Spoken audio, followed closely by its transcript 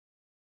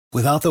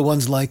Without the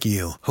ones like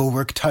you, who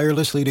work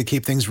tirelessly to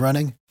keep things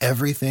running,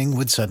 everything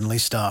would suddenly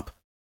stop.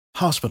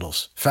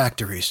 Hospitals,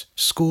 factories,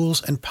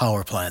 schools, and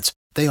power plants,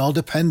 they all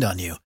depend on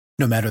you.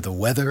 No matter the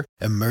weather,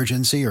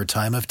 emergency, or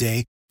time of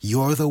day,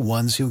 you're the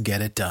ones who get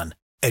it done.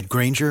 At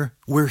Grainger,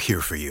 we're here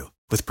for you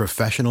with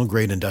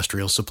professional-grade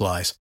industrial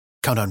supplies.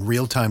 Count on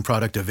real-time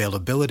product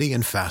availability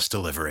and fast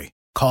delivery.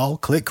 Call,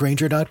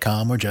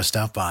 clickgrainger.com, or just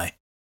stop by.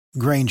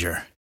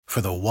 Grainger, for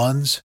the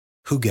ones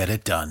who get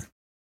it done.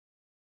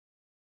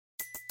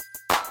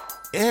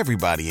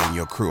 Everybody in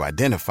your crew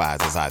identifies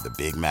as either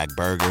Big Mac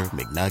Burger,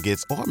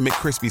 McNuggets, or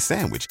McCrispy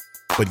Sandwich.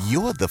 But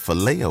you're the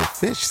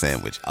Filet-O-Fish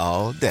Sandwich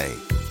all day.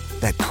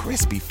 That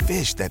crispy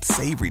fish, that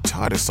savory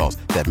tartar sauce,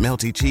 that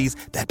melty cheese,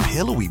 that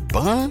pillowy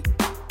bun.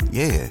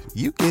 Yeah,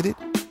 you get it.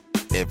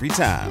 Every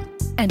time.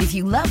 And if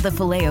you love the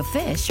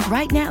Filet-O-Fish,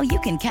 right now you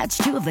can catch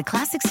two of the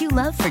classics you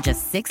love for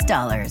just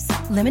 $6.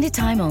 Limited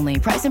time only.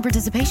 Price and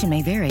participation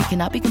may vary.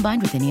 Cannot be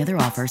combined with any other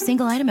offer.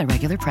 Single item at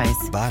regular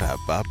price.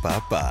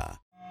 Ba-da-ba-ba-ba.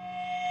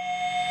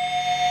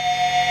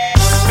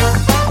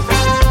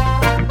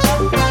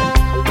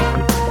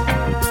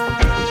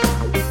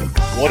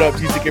 What up,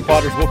 TCK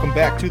Potters? Welcome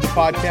back to the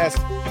podcast.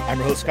 I'm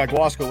your host, Sky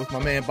Guasco, with my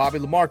man, Bobby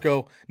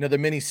LaMarco. Another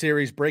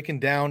mini-series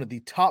breaking down the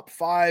top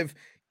 5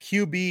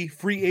 QB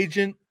free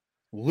agent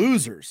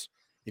losers.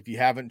 If you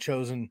haven't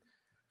chosen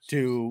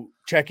to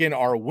check in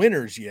our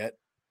winners yet,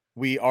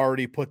 we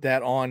already put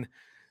that on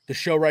the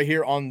show right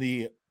here on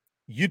the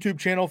YouTube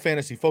channel,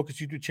 Fantasy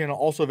Focus YouTube channel,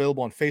 also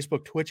available on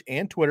Facebook, Twitch,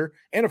 and Twitter.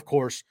 And, of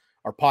course,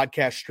 our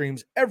podcast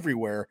streams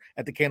everywhere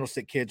at the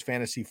Candlestick Kids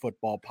Fantasy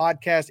Football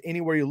Podcast,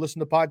 anywhere you listen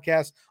to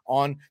podcasts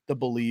on the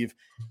Believe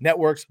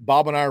networks.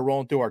 Bob and I are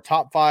rolling through our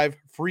top 5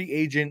 free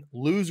agent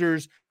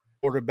losers,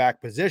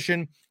 quarterback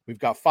position. We've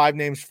got 5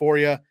 names for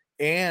you,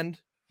 and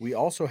we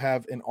also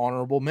have an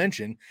honorable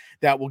mention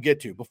that we'll get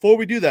to. Before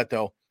we do that,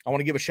 though, I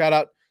want to give a shout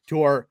out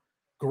to our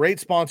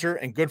great sponsor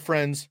and good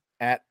friends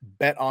at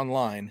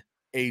BetOnline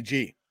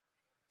AG.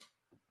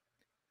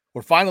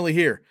 We're finally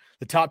here.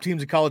 The top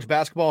teams in college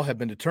basketball have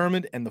been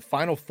determined, and the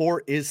Final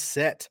Four is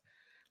set.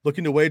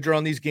 Looking to wager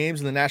on these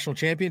games in the national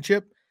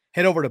championship?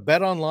 Head over to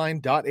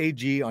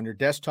betonline.ag on your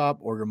desktop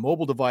or your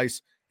mobile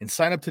device and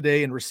sign up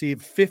today and receive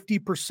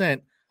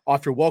 50%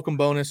 off your welcome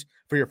bonus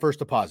for your first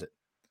deposit.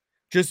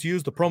 Just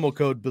use the promo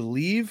code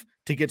BELIEVE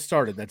to get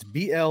started. That's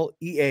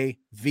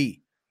BLEAV.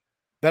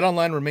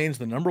 BetOnline remains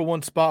the number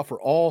one spot for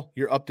all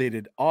your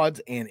updated odds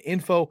and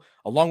info,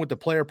 along with the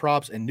player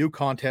props and new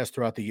contests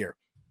throughout the year.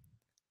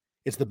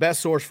 It's the best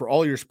source for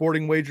all your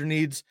sporting wager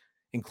needs,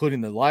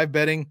 including the live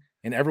betting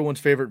and everyone's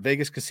favorite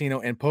Vegas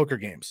casino and poker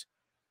games.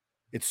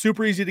 It's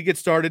super easy to get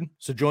started,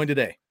 so join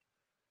today.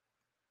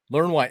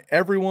 Learn why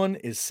everyone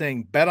is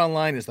saying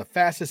BetOnline is the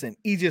fastest and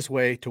easiest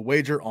way to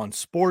wager on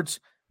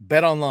sports.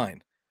 BetOnline,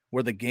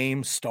 where the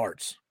game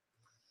starts.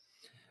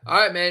 All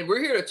right, man,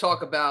 we're here to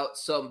talk about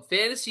some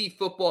fantasy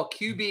football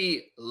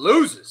QB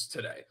losers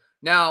today.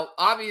 Now,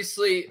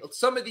 obviously,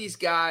 some of these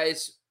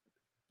guys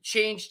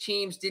changed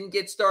teams, didn't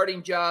get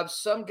starting jobs.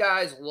 Some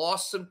guys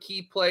lost some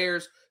key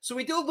players. So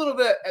we do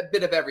a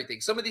bit of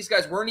everything. Some of these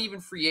guys weren't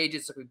even free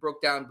agents that we broke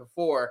down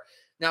before.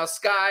 Now,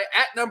 Sky,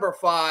 at number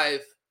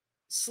 5,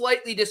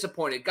 slightly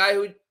disappointed. Guy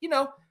who,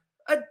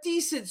 a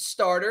decent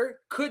starter,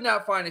 could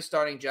not find a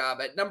starting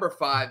job. At number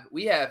 5,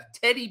 we have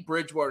Teddy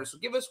Bridgewater. So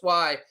give us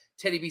why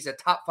Teddy B's a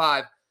top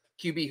 5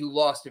 QB who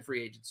lost in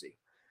free agency.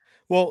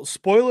 Well,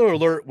 spoiler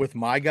alert with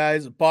my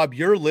guys, Bob,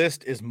 your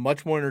list is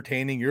much more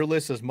entertaining. Your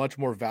list is much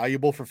more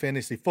valuable for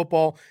fantasy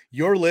football.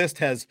 Your list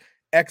has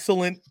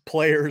excellent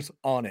players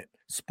on it.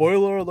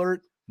 Spoiler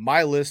alert,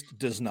 my list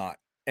does not.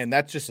 And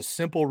that's just a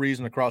simple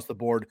reason across the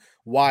board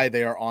why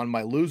they are on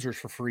my losers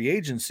for free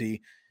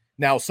agency.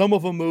 Now, some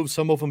of them move,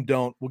 some of them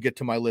don't. We'll get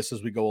to my list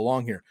as we go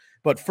along here.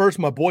 But first,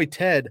 my boy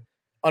Ted,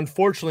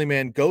 unfortunately,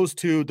 man, goes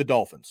to the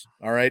Dolphins.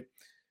 All right.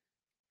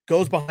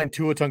 Goes behind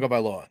Tua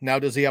Tagovailoa. Now,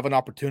 does he have an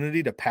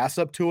opportunity to pass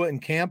up Tua in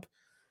camp?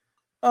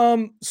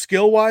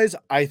 Skill-wise,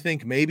 I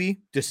think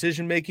maybe.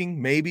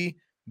 Decision-making, maybe.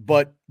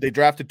 But they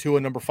drafted Tua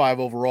number 5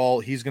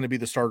 overall. He's going to be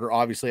the starter,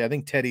 obviously. I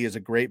think Teddy is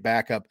a great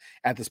backup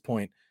at this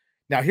point.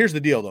 Now, here's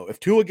the deal, though. If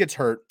Tua gets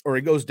hurt or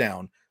he goes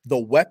down, the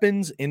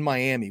weapons in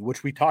Miami,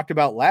 which we talked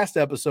about last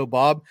episode,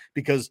 Bob,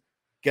 because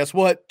guess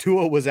what?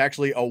 Tua was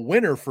actually a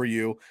winner for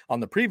you on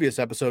the previous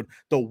episode.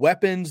 The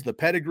weapons, the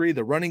pedigree,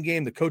 the running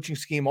game, the coaching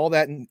scheme, all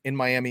that in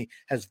Miami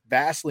has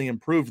vastly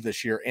improved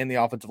this year, and the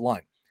offensive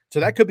line. So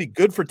that could be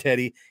good for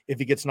Teddy if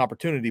he gets an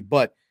opportunity.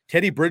 But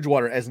Teddy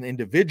Bridgewater as an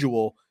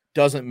individual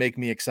doesn't make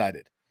me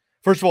excited.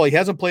 First of all, he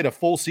hasn't played a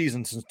full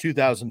season since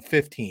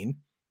 2015.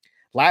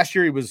 Last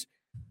year, he was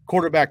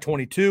quarterback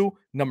 22,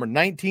 number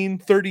 19,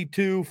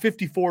 32,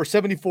 54,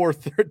 74,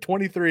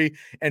 23,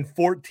 and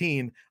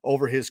 14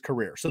 over his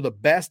career. So the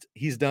best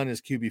he's done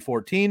is QB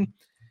 14.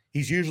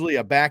 He's usually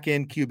a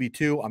back-end QB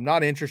 2. I'm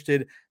not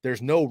interested.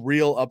 There's no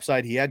real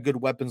upside. He had good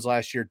weapons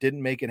last year,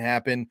 didn't make it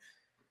happen.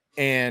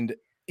 And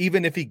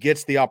even if he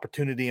gets the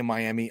opportunity in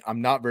Miami,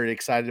 I'm not very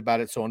excited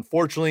about it. So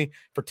unfortunately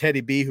for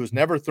Teddy B, who's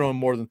never thrown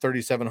more than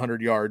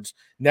 3,700 yards,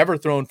 never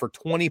thrown for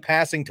 20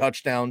 passing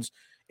touchdowns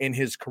in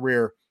his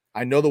career.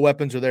 I know the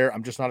weapons are there.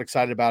 I'm just not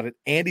excited about it.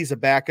 Andy's a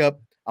backup.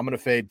 I'm going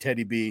to fade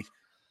Teddy B.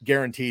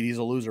 Guaranteed. He's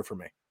a loser for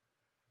me.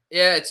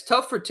 Yeah, it's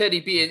tough for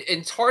Teddy B, and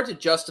it's hard to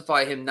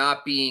justify him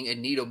not being a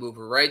needle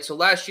mover, right? So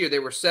last year they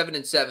were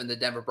 7-7, the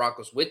Denver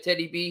Broncos with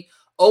Teddy B,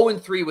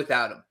 0-3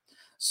 without him.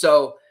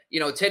 So,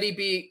 Teddy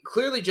B,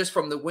 clearly just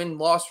from the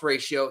win-loss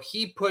ratio,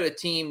 he put a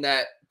team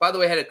that, by the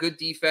way, had a good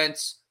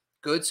defense,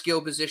 good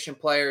skill position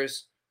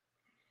players,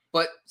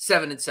 but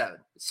 7-7.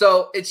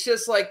 So it's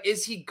just like,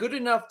 is he good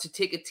enough to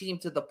take a team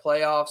to the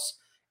playoffs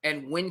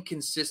and win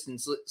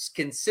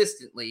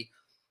consistently?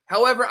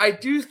 However, I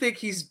do think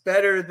he's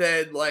better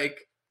than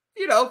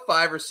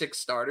 5 or 6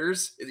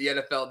 starters in the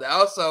NFL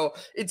now. So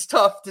it's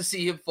tough to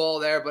see him fall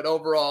there. But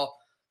overall,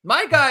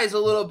 my guy is a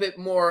little bit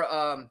more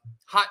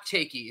hot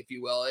takey, if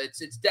you will.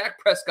 It's Dak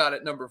Prescott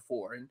at number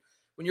 4. And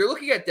when you're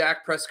looking at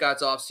Dak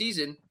Prescott's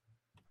offseason,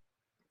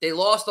 they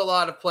lost a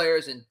lot of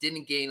players and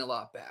didn't gain a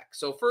lot back.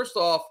 So first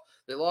off,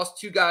 they lost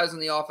 2 guys on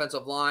the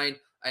offensive line,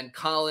 and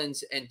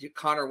Collins and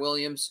Connor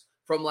Williams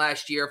from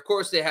last year. Of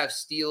course, they have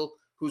Steele,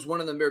 who's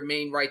one of their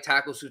main right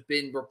tackles who's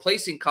been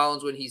replacing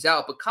Collins when he's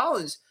out. But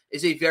Collins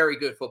is a very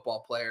good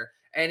football player,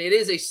 and it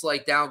is a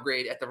slight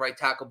downgrade at the right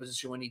tackle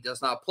position when he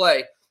does not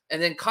play.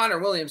 And then Connor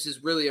Williams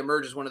has really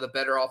emerged as one of the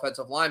better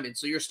offensive linemen.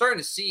 So you're starting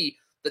to see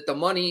that the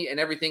money and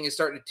everything is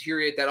starting to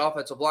deteriorate that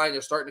offensive line.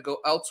 They're starting to go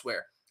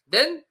elsewhere.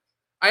 Then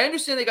I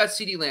understand they got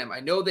CeeDee Lamb. I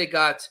know they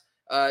got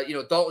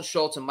Dalton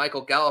Schultz and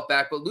Michael Gallup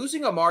back, but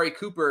losing Amari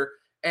Cooper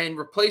and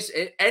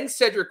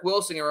Cedric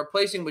Wilson and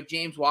replacing with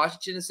James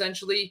Washington,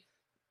 essentially,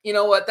 you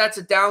know what? That's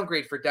a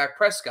downgrade for Dak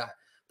Prescott.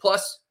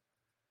 Plus,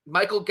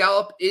 Michael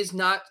Gallup is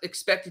not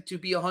expected to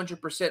be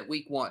 100%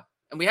 week 1.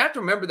 And we have to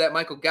remember that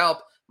Michael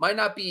Gallup might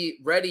not be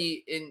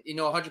ready in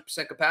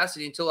 100%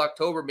 capacity until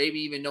October, maybe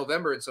even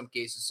November in some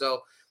cases.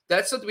 So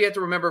that's something we have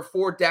to remember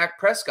for Dak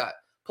Prescott.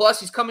 Plus,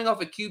 he's coming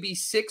off a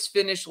QB6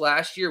 finish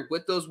last year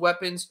with those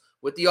weapons,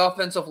 with the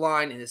offensive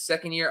line in his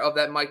second year of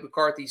that Mike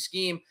McCarthy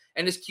scheme.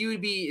 And his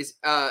QB is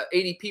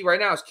ADP right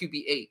now is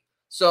QB8.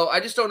 So I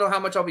just don't know how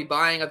much I'll be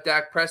buying of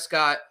Dak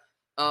Prescott.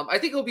 I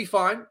think he'll be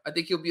fine. I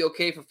think he'll be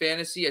okay for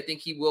fantasy. I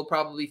think he will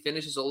probably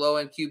finish as a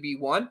low-end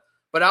QB1.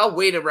 But I'll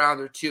wait a round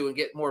or two and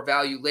get more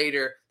value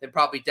later than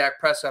probably Dak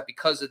Prescott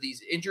because of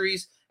these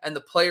injuries and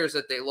the players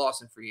that they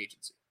lost in free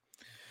agency.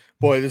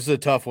 Boy, this is a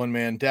tough one,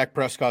 man. Dak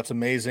Prescott's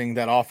amazing.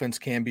 That offense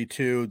can be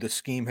too. The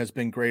scheme has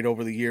been great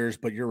over the years,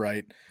 but you're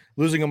right.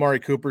 Losing Amari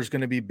Cooper is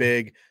going to be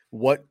big.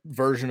 What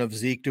version of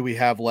Zeke do we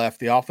have left?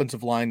 The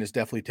offensive line has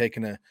definitely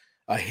taken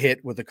a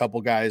hit with a couple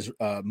guys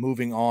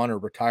moving on or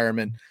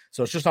retirement.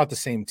 So it's just not the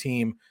same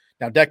team.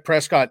 Now, Dak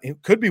Prescott,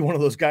 it could be one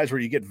of those guys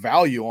where you get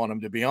value on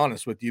him, to be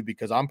honest with you,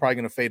 because I'm probably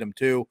going to fade him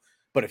too.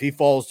 But if he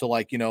falls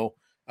to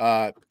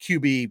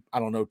QB,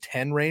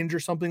 10 range or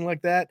something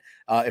like that,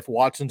 if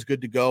Watson's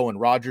good to go and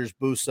Rodgers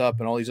boosts up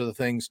and all these other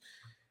things,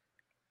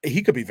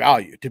 he could be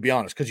value, to be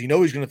honest, because he's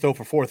going to throw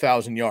for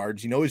 4,000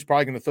 yards. He's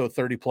probably going to throw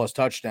 30-plus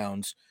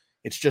touchdowns.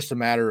 It's just a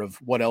matter of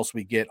what else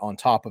we get on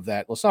top of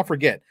that. Let's not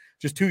forget,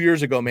 just 2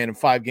 years ago, man, in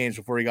 5 games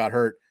before he got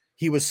hurt,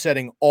 he was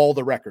setting all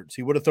the records.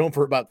 He would have thrown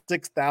for about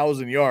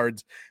 6,000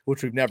 yards,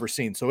 which we've never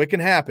seen. So it can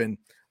happen.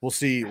 We'll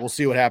see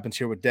what happens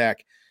here with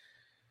Dak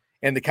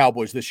and the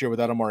Cowboys this year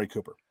without Amari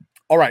Cooper.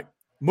 All right,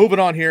 moving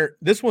on here.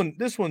 This one's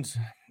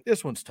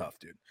tough,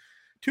 dude.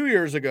 2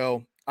 years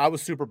ago, I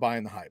was super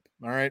buying the hype.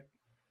 All right,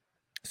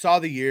 saw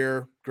the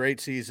year,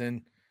 great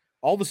season.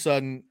 All of a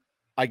sudden,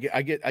 I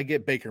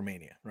get Baker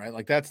mania, right?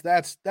 Like that's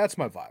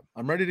my vibe.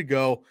 I'm ready to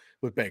go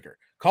with Baker.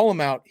 Call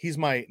him out. He's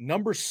my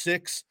number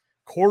 6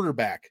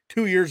 quarterback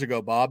 2 years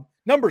ago, Bob.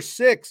 Number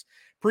 6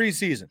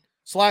 preseason.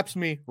 Slaps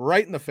me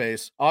right in the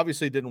face.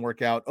 Obviously didn't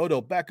work out.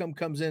 Odell Beckham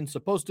comes in,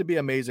 supposed to be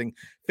amazing,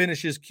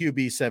 finishes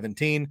QB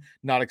 17.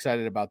 Not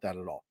excited about that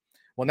at all.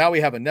 Well, now we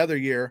have another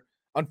year.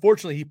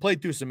 Unfortunately, he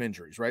played through some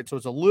injuries, right? So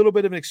it's a little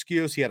bit of an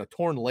excuse. He had a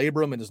torn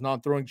labrum in his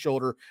non-throwing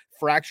shoulder,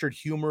 fractured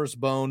humerus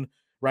bone,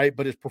 right?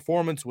 But his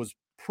performance was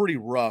pretty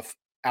rough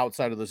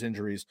outside of those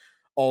injuries.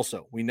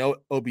 Also, we know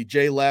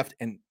OBJ left,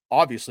 and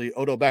obviously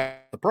Odell Beckham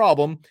the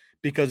problem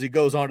because he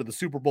goes on to the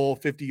Super Bowl,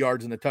 50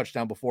 yards and a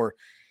touchdown before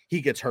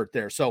he gets hurt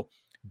there. So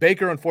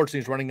Baker, unfortunately,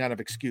 is running out of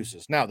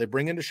excuses. Now, they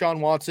bring in Deshaun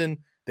Watson.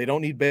 They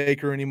don't need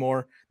Baker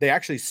anymore. They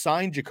actually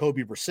signed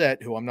Jacoby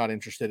Brissett, who I'm not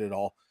interested at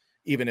all,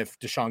 even if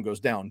Deshaun goes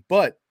down.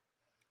 But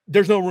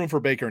there's no room for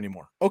Baker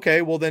anymore.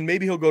 Okay, well, then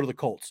maybe he'll go to the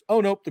Colts. Oh,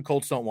 nope, the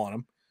Colts don't want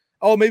him.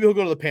 Oh, maybe he'll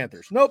go to the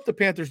Panthers. Nope, the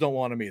Panthers don't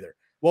want him either.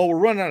 Well, we're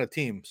running out of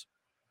teams,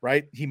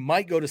 right? He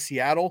might go to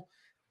Seattle.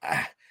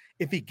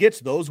 If he gets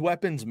those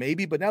weapons,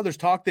 maybe. But now there's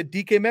talk that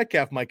DK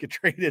Metcalf might get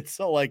traded.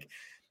 So,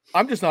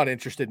 I'm just not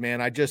interested,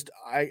 man.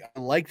 I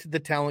liked the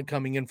talent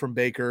coming in from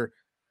Baker.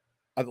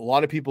 A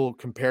lot of people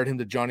compared him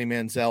to Johnny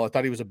Manziel. I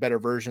thought he was a better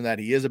version of that.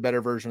 He is a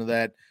better version of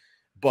that,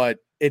 but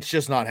it's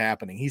just not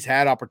happening. He's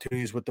had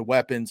opportunities with the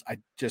weapons.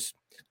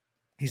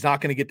 He's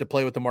not going to get to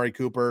play with Amari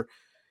Cooper.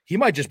 He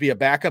might just be a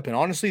backup. And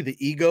honestly, the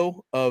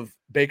ego of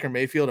Baker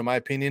Mayfield, in my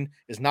opinion,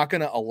 is not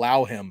going to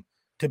allow him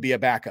to be a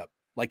backup.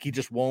 He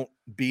just won't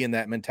be in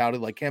that mentality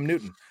like Cam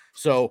Newton.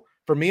 So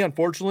for me,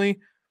 unfortunately,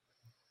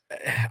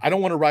 I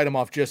don't want to write him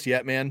off just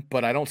yet, man,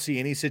 but I don't see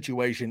any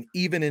situation,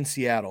 even in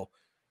Seattle,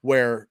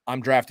 where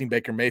I'm drafting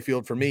Baker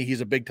Mayfield. For me,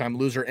 he's a big-time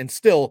loser and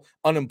still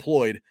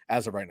unemployed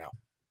as of right now.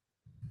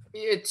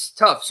 It's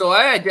tough. So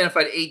I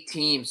identified 8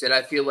 teams that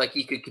I feel like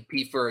he could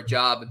compete for a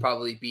job and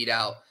probably beat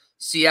out.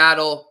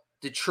 Seattle,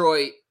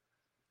 Detroit,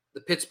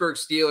 the Pittsburgh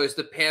Steelers,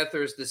 the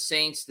Panthers, the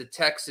Saints, the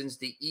Texans,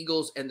 the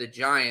Eagles, and the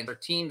Giants are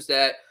teams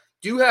that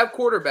do have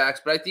quarterbacks,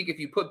 but I think if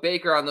you put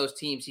Baker on those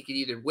teams, he could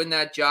either win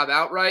that job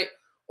outright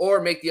or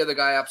make the other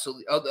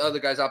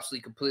guys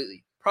obsolete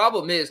completely.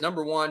 Problem is,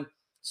 number one,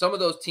 some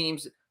of those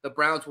teams, the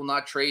Browns will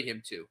not trade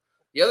him to.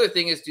 The other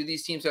thing is, do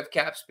these teams have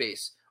cap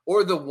space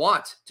or the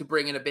want to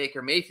bring in a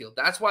Baker Mayfield?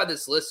 That's why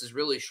this list has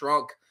really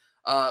shrunk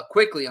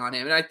quickly on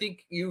him. And I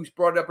think you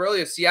brought it up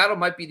earlier, Seattle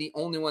might be the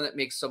only one that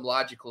makes some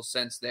logical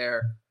sense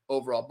there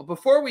overall. But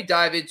before we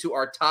dive into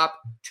our top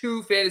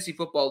 2 fantasy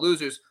football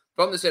losers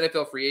from this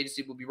NFL free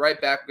agency, we'll be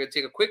right back. We're going to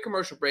take a quick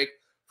commercial break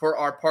for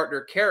our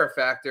partner,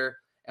 Carifactor,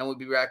 and we'll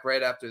be back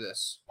right after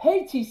this.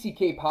 Hey,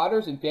 TCK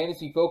Potters and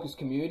Fantasy Focus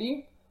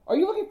community. Are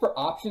you looking for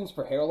options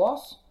for hair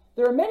loss?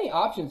 There are many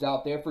options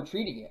out there for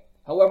treating it.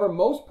 However,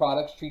 most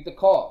products treat the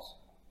cause,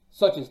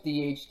 such as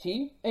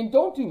DHT, and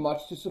don't do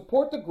much to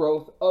support the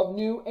growth of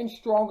new and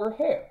stronger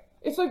hair.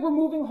 It's like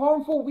removing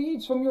harmful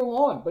weeds from your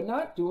lawn, but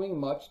not doing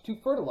much to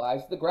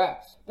fertilize the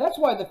grass. That's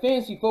why the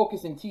Fantasy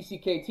Focus and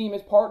TCK team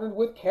has partnered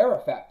with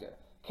Carifactor.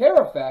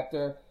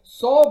 Carifactor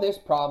saw this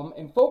problem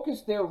and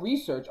focused their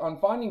research on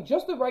finding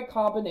just the right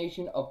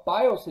combination of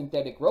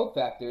biosynthetic growth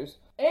factors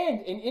and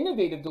an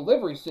innovative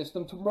delivery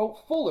system to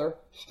promote fuller,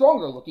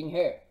 stronger-looking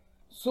hair.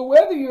 So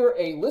whether you're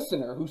a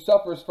listener who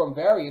suffers from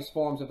various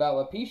forms of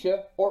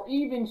alopecia or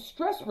even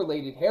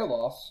stress-related hair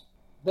loss,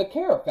 the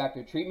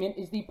Carifactor treatment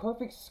is the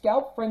perfect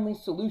scalp-friendly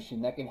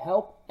solution that can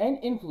help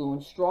and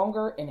influence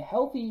stronger and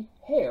healthy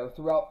hair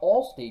throughout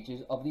all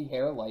stages of the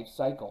hair life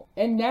cycle.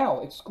 And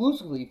now,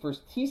 exclusively for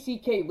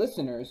TCK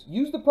listeners,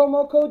 use the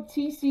promo code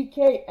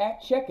TCK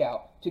at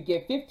checkout to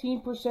get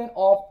 15%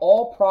 off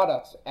all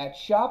products at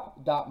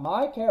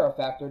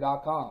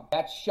shop.mycarifactor.com.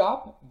 That's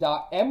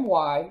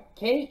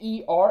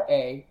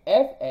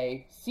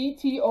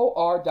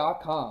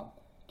shop.mykerafactor.com.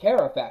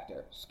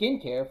 Carifactor,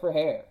 skincare for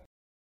hair.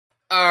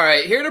 All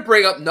right, here to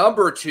bring up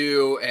number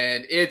 2,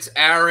 and it's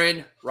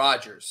Aaron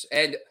Rodgers.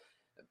 And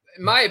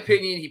in my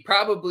opinion, he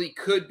probably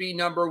could be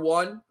number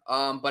 1,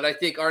 but I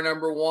think our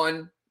number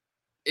 1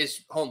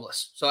 is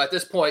homeless. So at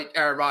this point,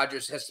 Aaron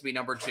Rodgers has to be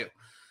number 2.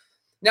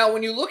 Now,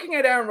 when you're looking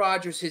at Aaron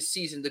Rodgers, his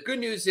season, the good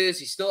news is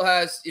he still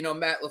has,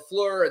 Matt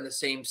LaFleur and the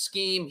same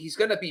scheme. He's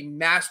going to be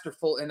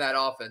masterful in that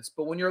offense.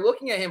 But when you're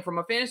looking at him from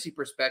a fantasy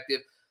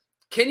perspective,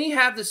 can he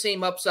have the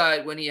same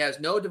upside when he has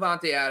no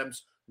Devontae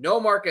Adams, no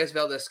Marquez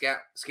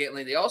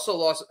Valdes-Scantling? They also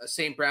lost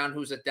St. Brown,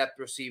 who's a depth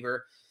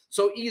receiver.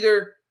 So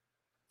either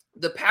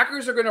the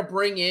Packers are going to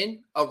bring in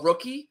a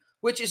rookie,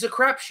 which is a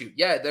crapshoot.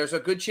 Yeah, there's a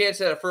good chance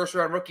that a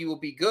first-round rookie will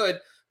be good,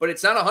 but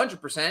it's not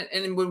 100%.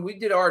 And when we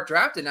did our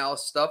draft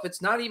analysis stuff,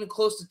 it's not even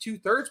close to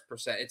 2/3%.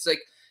 It's like,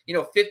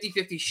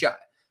 50-50 shot.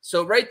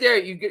 So right there,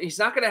 he's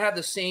not going to have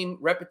the same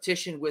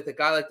repetition with a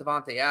guy like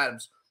Devontae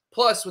Adams.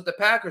 Plus, with the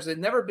Packers, they've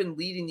never been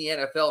leading the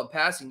NFL in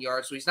passing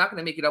yards, so he's not going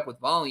to make it up with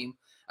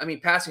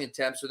passing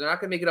attempts, so they're not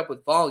going to make it up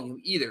with volume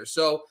either.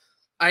 So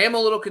I am a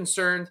little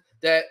concerned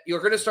that you're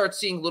going to start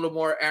seeing a little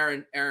more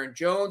Aaron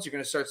Jones. You're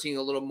going to start seeing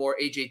a little more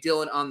A.J.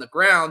 Dillon on the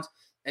ground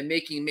and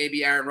making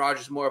maybe Aaron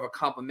Rodgers more of a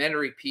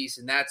complementary piece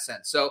in that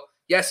sense. So,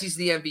 yes, he's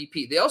the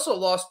MVP. They also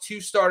lost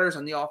 2 starters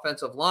on the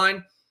offensive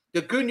line.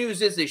 The good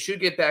news is they should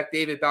get back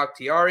David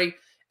Bakhtiari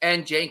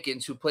and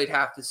Jenkins, who played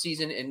half the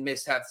season and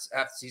missed half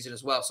the season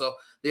as well. So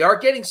they are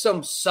getting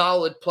some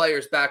solid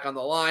players back on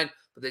the line,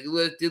 but they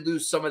did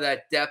lose some of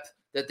that depth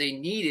that they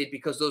needed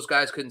because those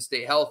guys couldn't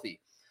stay healthy.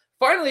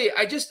 Finally,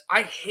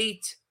 I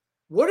hate,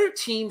 what are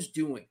teams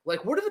doing?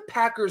 Like, what are the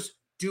Packers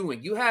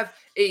doing?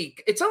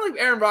 It's not like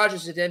Aaron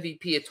Rodgers is an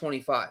MVP at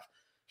 25.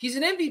 He's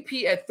an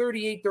MVP at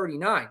 38,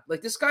 39.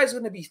 Like, this guy's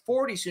going to be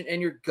 40 soon,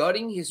 and you're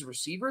gutting his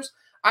receivers.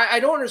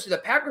 I don't understand. The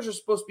Packers are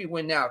supposed to be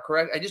win now,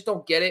 correct? I just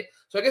don't get it.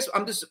 So I guess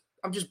I'm just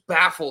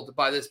baffled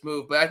by this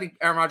move, but I think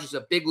Aaron Rodgers is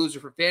a big loser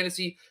for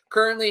fantasy.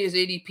 Currently, his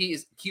ADP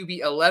is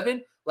QB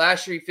 11.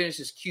 Last year, he finished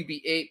as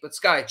QB 8. But,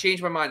 Sky,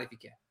 change my mind if you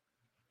can.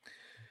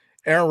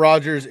 Aaron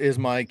Rodgers is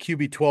my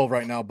QB 12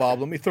 right now, Bob.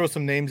 Let me throw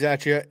some names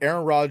at you.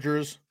 Aaron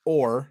Rodgers,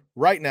 or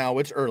right now,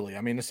 it's early.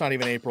 I mean, it's not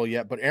even April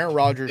yet, but Aaron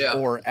Rodgers,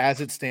 or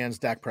as it stands,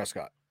 Dak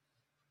Prescott.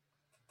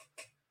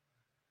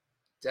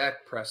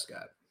 Dak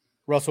Prescott.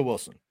 Russell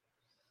Wilson.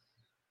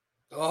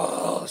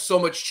 Oh, so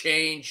much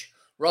change.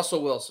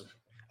 Russell Wilson.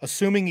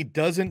 Assuming he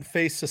doesn't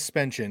face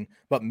suspension,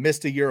 but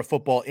missed a year of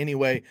football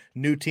anyway,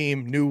 new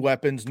team, new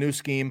weapons, new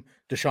scheme,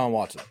 Deshaun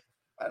Watson.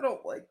 I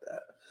don't like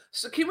that.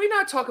 So can we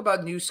not talk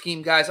about new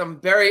scheme, guys? I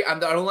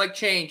don't like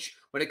change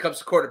when it comes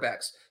to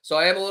quarterbacks. So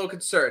I am a little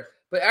concerned.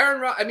 But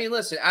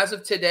listen, as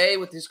of today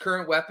with his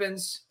current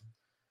weapons,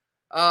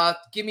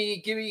 give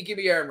me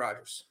Aaron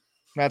Rodgers.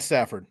 Matt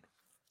Stafford.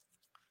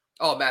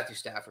 Oh, Matthew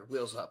Stafford,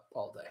 wheels up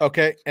all day.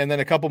 Okay, and then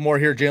a couple more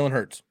here, Jalen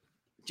Hurts.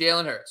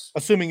 Jalen Hurts.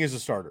 Assuming he's a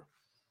starter.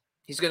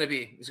 He's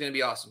gonna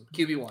be awesome.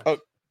 QB1. Oh,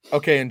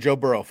 okay, and Joe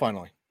Burrow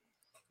finally.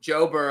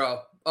 Joe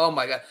Burrow. Oh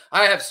my God,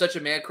 I have such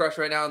a man crush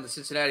right now on the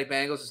Cincinnati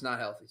Bengals. It's not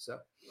healthy. So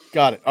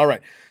got it. All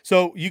right.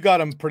 So you got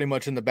him pretty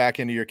much in the back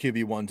end of your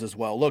QB1s as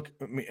well. Look,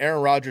 I mean,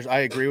 Aaron Rodgers, I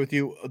agree with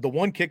you. The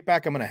one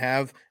kickback I'm going to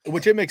have,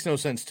 which it makes no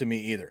sense to me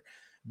either,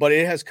 but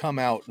it has come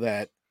out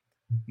that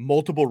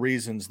multiple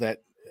reasons that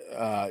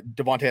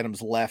Davante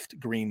Adams left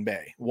Green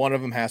Bay. One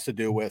of them has to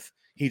do with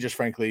he just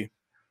frankly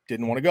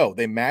didn't want to go.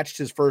 They matched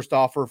his first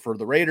offer for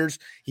the Raiders.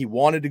 He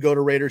wanted to go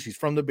to Raiders. He's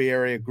from the Bay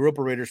Area, grew up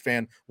a Raiders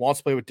fan, wants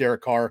to play with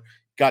Derek Carr,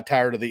 got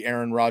tired of the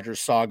Aaron Rodgers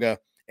saga,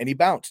 and he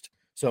bounced.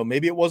 So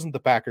maybe it wasn't the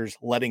Packers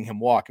letting him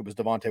walk. It was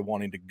Davante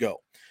wanting to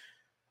go.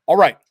 All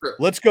right,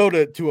 let's go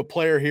to a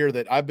player here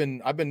that I've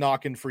been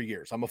knocking for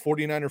years. I'm a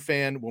 49er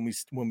fan.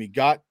 When we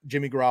got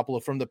Jimmy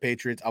Garoppolo from the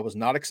Patriots, I was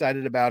not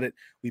excited about it.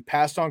 We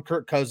passed on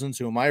Kirk Cousins,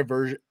 who in my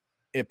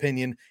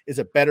opinion is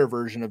a better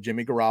version of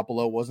Jimmy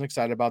Garoppolo. Wasn't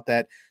excited about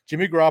that.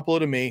 Jimmy Garoppolo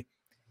to me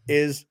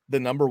is the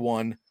number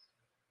one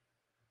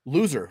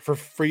loser for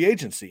free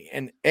agency.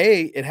 And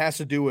it has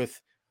to do with,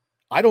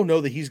 I don't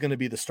know that he's going to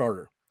be the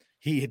starter.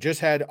 He had just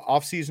had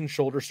off-season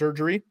shoulder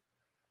surgery.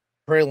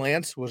 Trey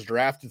Lance was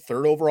drafted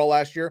 3rd overall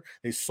last year.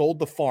 They sold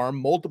the farm,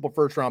 multiple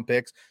first-round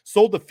picks,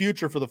 sold the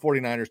future for the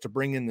 49ers to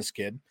bring in this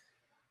kid.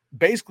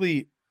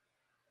 Basically,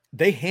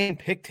 they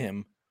handpicked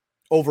him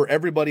over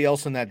everybody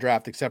else in that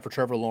draft except for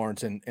Trevor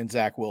Lawrence and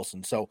Zach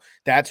Wilson. So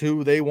that's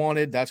who they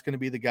wanted. That's going to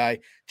be the guy.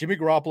 Jimmy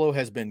Garoppolo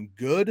has been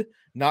good,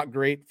 not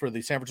great for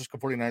the San Francisco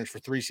 49ers for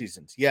 3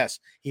 seasons. Yes,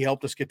 he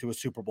helped us get to a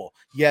Super Bowl.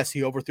 Yes,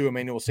 he overthrew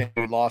Emmanuel Sanders.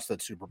 We lost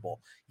that Super Bowl.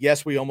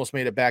 Yes, we almost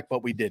made it back,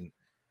 but we didn't.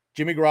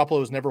 Jimmy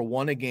Garoppolo has never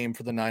won a game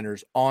for the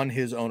Niners on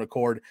his own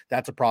accord.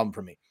 That's a problem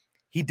for me.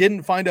 He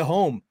didn't find a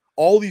home.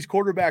 All these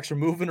quarterbacks are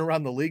moving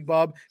around the league,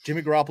 Bob.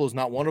 Jimmy Garoppolo is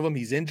not one of them.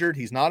 He's injured.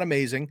 He's not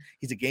amazing.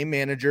 He's a game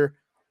manager.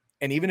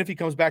 And even if he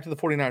comes back to the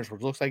 49ers,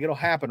 which looks like it'll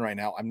happen right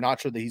now, I'm not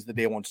sure that he's the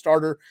day one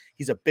starter.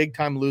 He's a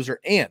big-time loser.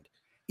 And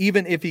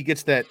even if he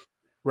gets that,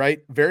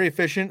 right, very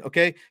efficient,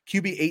 okay,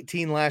 QB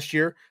 18 last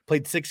year,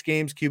 played 6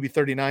 games, QB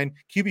 39,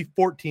 QB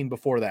 14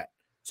 before that.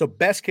 So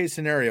best case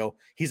scenario,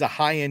 he's a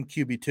high-end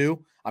QB2.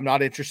 I'm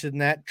not interested in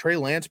that. Trey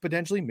Lance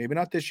potentially, maybe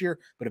not this year,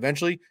 but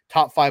eventually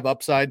top 5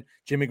 upside.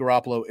 Jimmy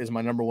Garoppolo is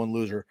my number one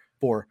loser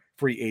for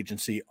free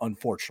agency,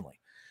 unfortunately.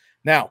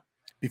 Now,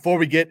 before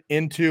we get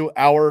into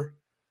our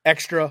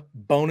extra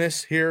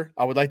bonus here,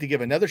 I would like to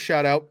give another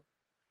shout out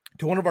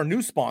to one of our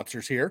new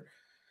sponsors here,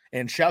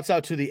 and shouts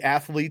out to the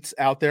athletes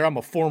out there. I'm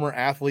a former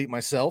athlete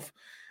myself.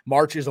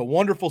 March is a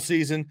wonderful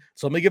season,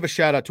 so let me give a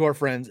shout out to our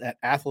friends at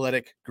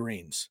Athletic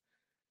Greens.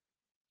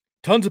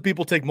 Tons of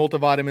people take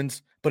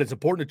multivitamins, but it's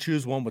important to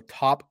choose one with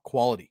top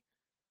quality.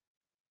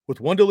 With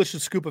one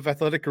delicious scoop of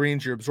Athletic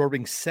Greens, you're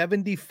absorbing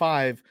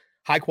 75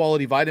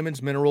 high-quality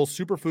vitamins, minerals,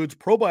 superfoods,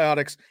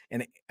 probiotics,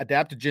 and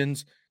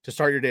adaptogens to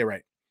start your day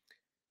right.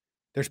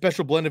 Their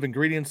special blend of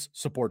ingredients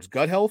supports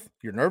gut health,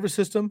 your nervous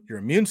system, your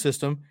immune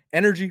system,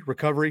 energy,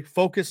 recovery,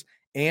 focus,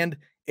 and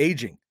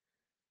aging.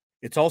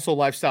 It's also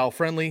lifestyle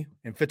friendly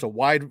and fits a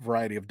wide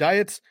variety of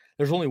diets.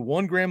 There's only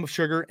 1 gram of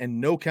sugar and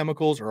no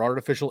chemicals or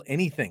artificial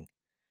anything.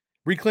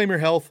 Reclaim your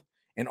health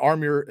and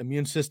arm your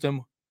immune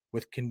system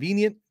with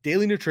convenient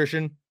daily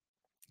nutrition.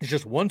 It's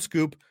just 1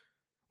 scoop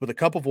with a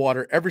cup of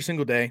water every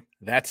single day.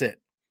 That's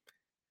it.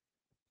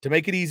 To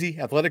make it easy,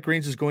 Athletic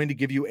Greens is going to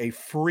give you a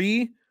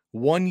free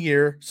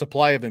 1-year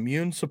supply of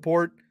immune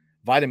support,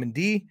 vitamin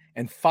D,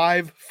 and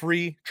 5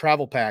 free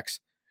travel packs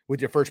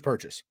with your first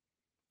purchase.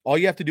 All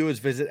you have to do is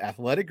visit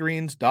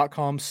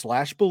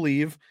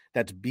athleticgreens.com/believe.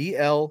 That's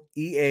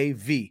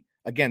BLEAV.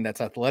 Again,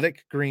 that's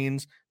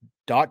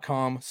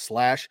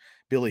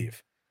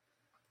athleticgreens.com/believe.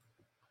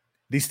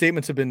 These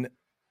statements have been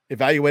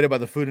evaluated by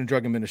the Food and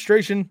Drug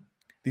Administration.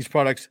 These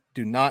products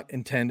do not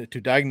intend to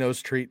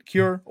diagnose, treat,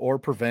 cure, or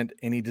prevent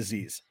any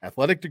disease.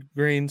 Athletic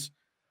Greens,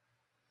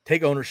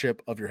 take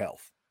ownership of your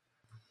health.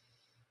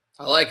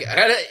 I like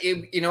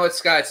it. You know what,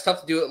 Sky? It's tough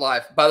to do it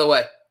live. By the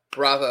way,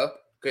 bravo.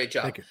 Great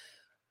job. Thank you.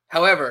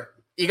 However,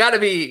 you gotta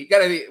be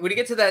when you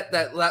get to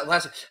that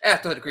last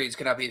Athletic Greens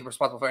cannot be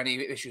responsible for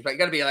any issues, but you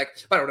gotta be like,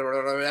 I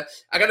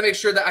gotta make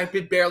sure that I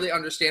could barely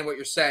understand what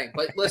you're saying.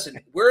 But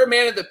listen, we're a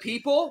man of the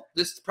people.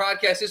 This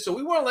podcast is, so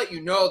we want to let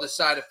you know the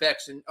side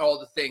effects and all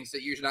the things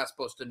that you're not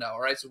supposed to know. All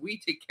right. So we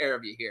take care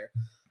of you here.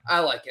 I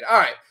like it. All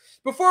right.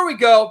 Before we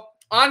go,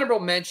 honorable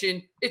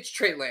mention, it's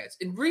Trey Lance.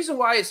 And the reason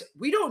why is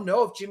we don't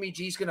know if Jimmy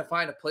G is going to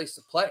find a place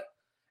to play.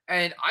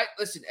 And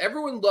listen,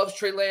 everyone loves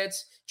Trey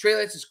Lance. Trey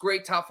Lance is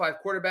great, top 5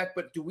 quarterback.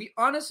 But do we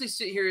honestly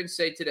sit here and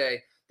say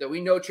today that we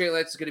know Trey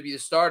Lance is going to be the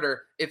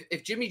starter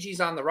if Jimmy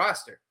G's on the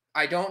roster?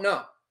 I don't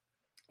know.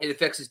 It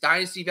affects his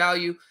dynasty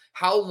value.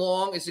 How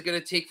long is it going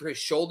to take for his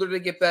shoulder to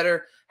get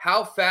better?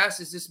 How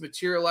fast is this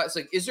materialize?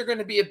 Like, is there going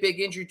to be a big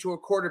injury to a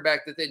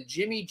quarterback that then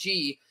Jimmy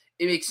G,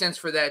 it makes sense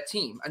for that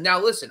team? And now,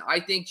 listen,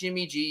 I think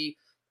Jimmy G,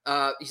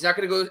 he's not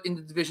going to go in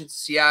the division to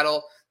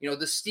Seattle. You know,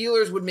 the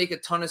Steelers would make a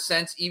ton of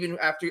sense even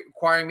after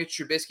acquiring Mitch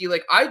Trubisky.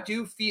 Like, I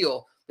do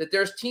feel that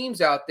there's teams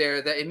out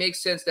there that it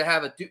makes sense to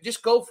have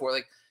just go for it.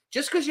 Like,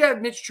 just because you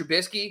have Mitch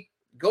Trubisky,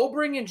 go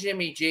bring in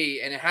Jimmy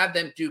G and have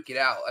them duke it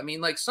out. I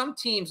mean, like some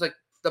teams, like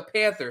the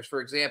Panthers,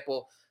 for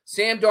example,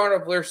 Sam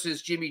Darnold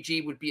versus Jimmy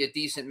G would be a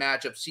decent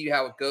matchup. See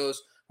how it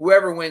goes.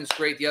 Whoever wins,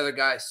 great. The other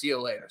guy, see you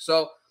later.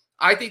 So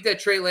I think that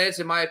Trey Lance,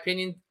 in my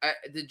opinion,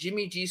 the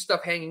Jimmy G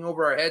stuff hanging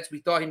over our heads, we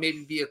thought he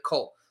maybe be a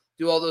cult,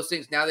 do all those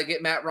things. Now they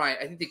get Matt Ryan.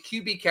 I think the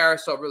QB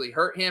carousel really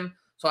hurt him.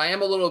 So I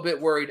am a little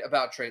bit worried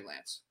about Trey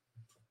Lance.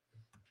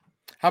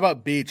 How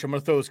about Beach? I'm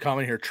going to throw this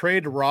comment here.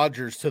 Trade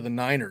Rodgers to the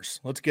Niners.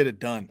 Let's get it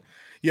done.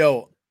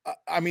 Yo,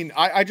 I mean,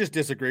 I just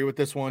disagree with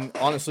this one.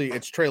 Honestly,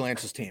 it's Trey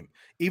Lance's team.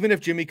 Even if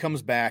Jimmy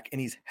comes back and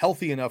he's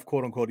healthy enough,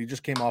 quote unquote, he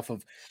just came off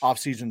of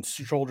off-season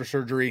shoulder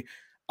surgery.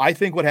 I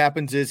think what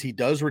happens is he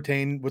does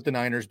retain with the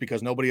Niners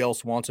because nobody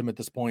else wants him at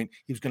this point.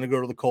 He was going to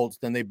go to the Colts.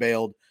 Then they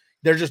bailed.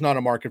 There's just not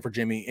a market for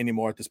Jimmy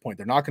anymore at this point.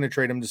 They're not going to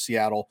trade him to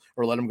Seattle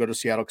or let him go to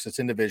Seattle because it's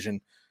in division.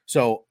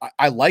 So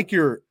I like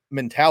your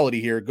mentality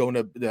here going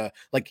to the,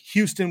 like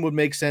Houston would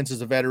make sense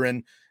as a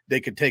veteran. They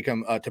could take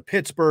him to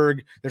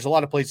Pittsburgh. There's a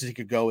lot of places he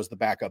could go as the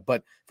backup.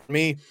 But for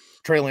me,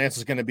 Trey Lance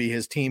is going to be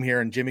his team here,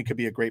 and Jimmy could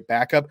be a great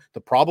backup.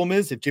 The problem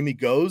is if Jimmy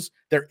goes,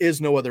 there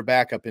is no other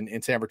backup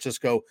in San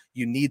Francisco.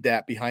 You need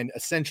that behind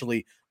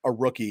essentially a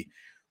rookie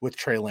with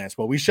Trey Lance.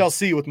 Well, we shall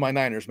see with my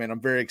Niners, man.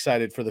 I'm very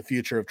excited for the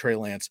future of Trey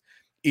Lance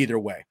either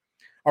way.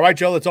 All right,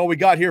 Joe, that's all we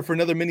got here for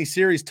another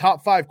mini-series.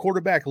 Top 5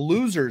 quarterback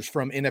losers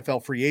from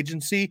NFL free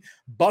agency.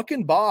 Buck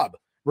and Bob,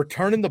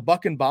 returning the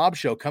Buck and Bob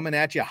show, coming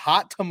at you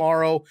hot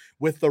tomorrow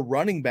with the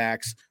running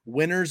backs,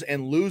 winners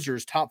and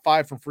losers, top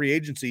 5 from free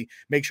agency.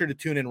 Make sure to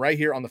tune in right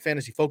here on the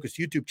Fantasy Focus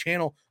YouTube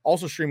channel,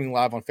 also streaming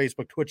live on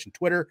Facebook, Twitch, and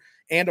Twitter,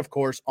 and, of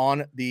course,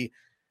 on the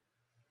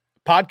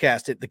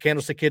podcast at the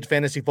Candlestick Kids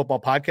Fantasy Football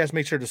Podcast.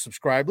 Make sure to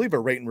subscribe, leave a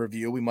rate and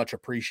review. We much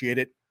appreciate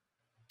it.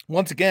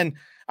 Once again,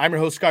 I'm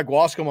your host, Scott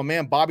Guasco, my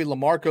man, Bobby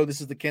Lamarco.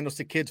 This is the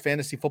Candlestick Kids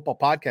Fantasy Football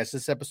Podcast.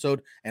 This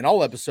episode and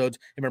all episodes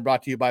have been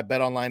brought to you by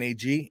BetOnline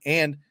AG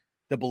and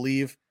the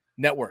Believe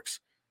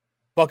Networks.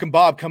 Buck and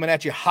Bob coming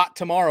at you hot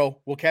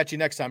tomorrow. We'll catch you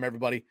next time,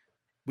 everybody.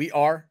 We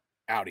are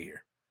out of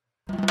here.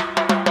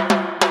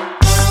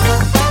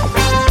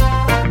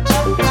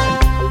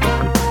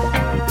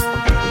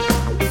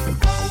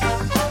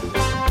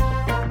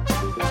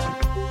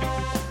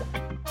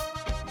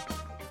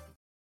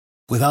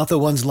 Without the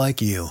ones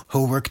like you,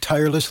 who work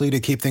tirelessly to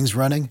keep things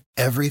running,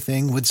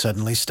 everything would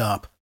suddenly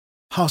stop.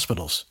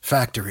 Hospitals,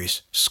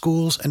 factories,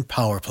 schools, and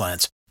power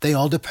plants, they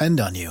all depend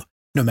on you.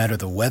 No matter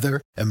the weather,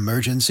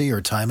 emergency,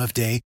 or time of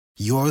day,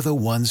 you're the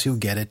ones who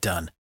get it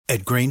done.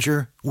 At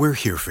Grainger, we're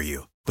here for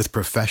you with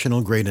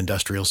professional-grade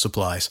industrial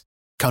supplies.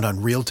 Count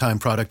on real-time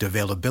product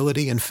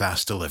availability and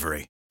fast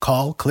delivery.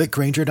 Call, click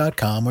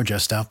Grainger.com, or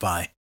just stop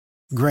by.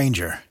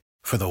 Grainger,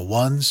 for the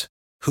ones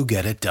who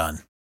get it done.